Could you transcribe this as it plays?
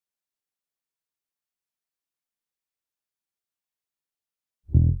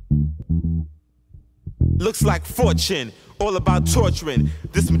Looks like fortune, all about torturing.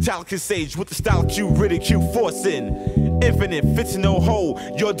 This metallic sage with the style cue, ridicule, forcing. Infinite fits in no hole.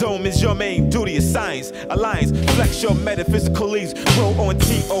 Your dome is your main duty of science. Alliance, flex your metaphysical leaves. Grow on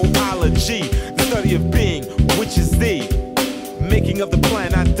theology, the study of being, which is the making of the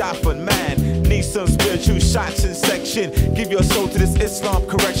plan. I die for man. Need some spiritual shots in section. Give your soul to this Islam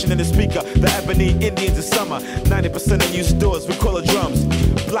correction in the speaker. The ebony Indians of summer. 90% of you stores we call it drums.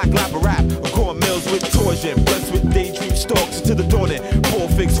 Black lava rap, corn mills with torsion. Blessed with daydream stalks into the dawning. Poor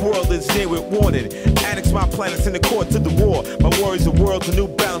fixed world is near with warning. Annex my planets in the court to the war. My worries of worlds and new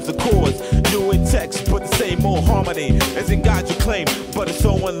bounds of chords. New in text, but the same old harmony. As in God you claim, but it's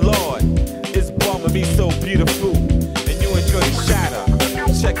all one Lord. It's bombing me so beautiful. Enjoy the shatter.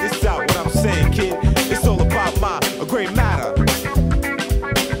 Check this out, what I'm saying, kid. It's all about my great matter.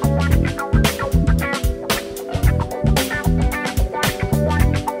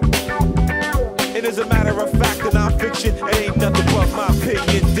 It is a matter of fact and non-fiction. It ain't nothing but my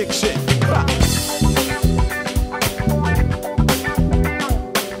opinion diction.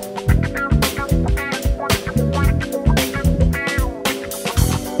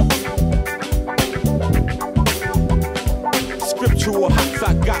 Scriptural hots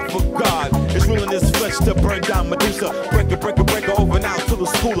I got for God. It's ruling this flesh to burn down Medusa. Breaker over now to the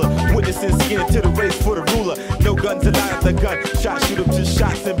schooler. Witnessing skin to the race for the ruler. No guns allowed at the gun. Shot shoot up to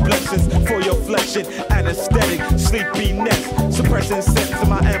shots and blessings for your flesh and anesthetic sleepiness. Suppressing sense to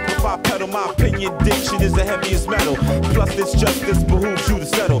my amplified pedal. My opinion diction is the heaviest metal. Plus this justice behooves you to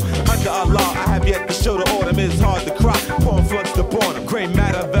settle. Under Allah I have yet to show the autumn is hard to cry. Porn floods the born. Gray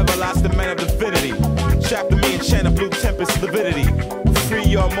matter of everlasting man of infinity. Chapter me and chant a blue tempest divinity. Free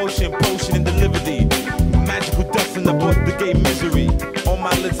your emotion, potion and delivery. Magical dust in the book that gave misery. On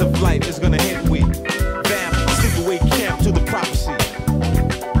my lids of light is gonna hit we. Bam, sleepaway camp to the prophecy.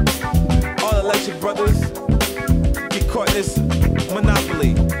 All electric brothers get caught in this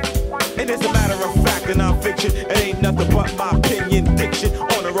monopoly. It is a matter of fact and non-fiction. It ain't nothing but my opinion diction.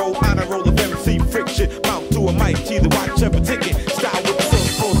 On a roll of MC friction. Mount to a mic, either watch every ticket. Style with the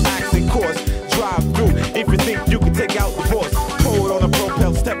post accent course. Drive through if you think you can take out the force. Forward on a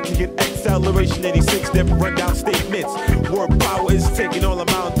propel step to get acceleration. 86 then run down statements. Word power is taking all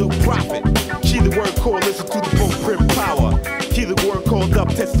amount of profit. Key the word called, listen to the blueprint power. Key the word called up,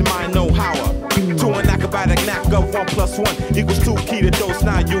 testing my know-how. To an acrobatic knack of 1 + 1 equals 2. Key to dose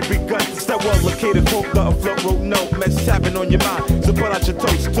 9, you've begun. Step well located, hope the afloat wrote no message tapping on your mind. So put out your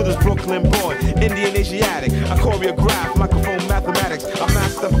toast to this Brooklyn born Indian Asiatic. I choreograph microphone mathematics. I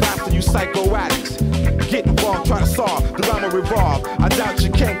master faster, you psycho addicts. Get involved, try to solve the rhyme will revolve. I doubt you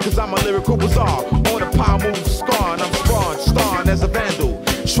can, cause I'm a lyrical bazaar. On the power move scar, and I'm starring as a vandal.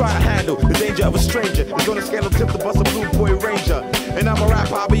 Try to handle the danger of a stranger. It's gonna scandal tip the bus a blue boy ranger. And I'm a rap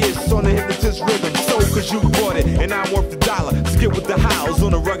hobbyist on the hypnotist rhythm. So cause you bought it, and I'm worth $1. Skip with the howls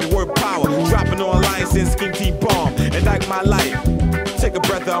on the rugged word power. Dropping on alliance and scheme T-bomb. And like my life, take a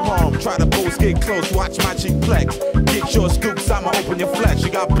breath of harm. Try to boast, get close, watch my cheek flex. Get your scoops, I'ma open your flesh.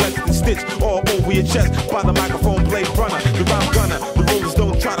 You got blessed and stitched all over your chest by the microphone blade runner, the rhyme gunner. The rulers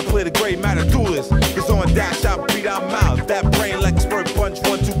don't try to play the gray matter duelist. Cause on dash I beat out mouth. That brain like expert punch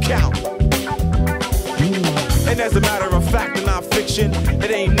 1 2 count. And as a matter of fact and non-fiction, it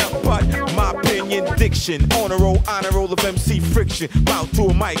ain't nothing but my opinion diction. On a roll of MC friction. Bout to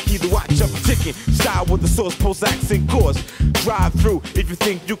a mic, either watch up a ticket. Style with the source, post accent course. Drive through if you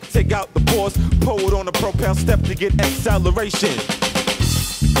think you can take out the pause. Poet on a propel step to get acceleration.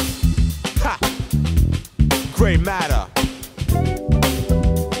 Ha! Gray matter.